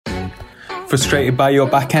Frustrated by your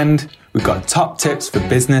back end? We've got top tips for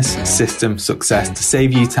business system success to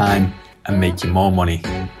save you time and make you more money.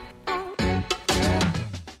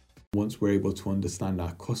 Once we're able to understand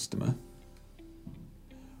our customer,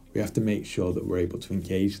 we have to make sure that we're able to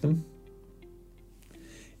engage them.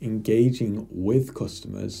 Engaging with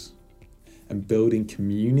customers and building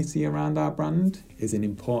community around our brand is an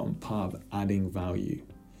important part of adding value.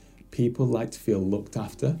 People like to feel looked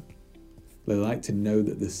after. They like to know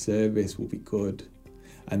that the service will be good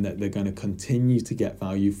and that they're going to continue to get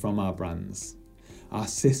value from our brands. Our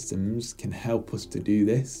systems can help us to do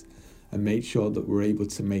this and make sure that we're able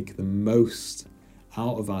to make the most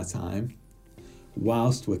out of our time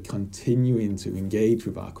whilst we're continuing to engage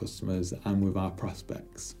with our customers and with our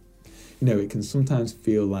prospects. You know, it can sometimes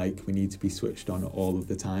feel like we need to be switched on all of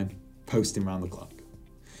the time, posting around the clock,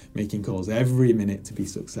 making calls every minute to be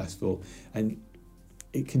successful, and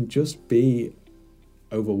it can just be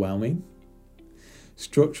overwhelming.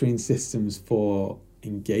 Structuring systems for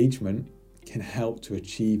engagement can help to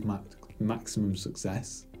achieve maximum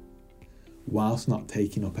success whilst not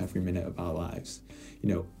taking up every minute of our lives. You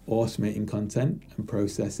know, automating content and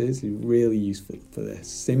processes is really useful for this.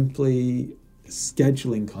 Simply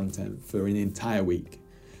scheduling content for an entire week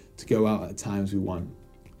to go out at times we want.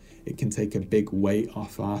 It can take a big weight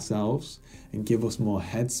off ourselves and give us more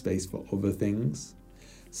headspace for other things.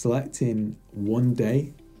 Selecting one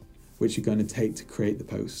day which you're going to take to create the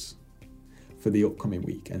posts for the upcoming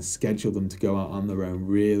week and schedule them to go out on their own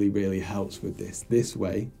really helps with this. This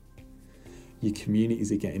way, your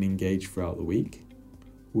communities are getting engaged throughout the week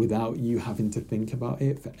without you having to think about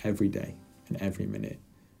it for every day and every minute.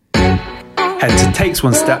 Head to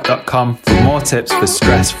takesonestep.com for more tips for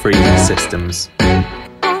stress-free systems.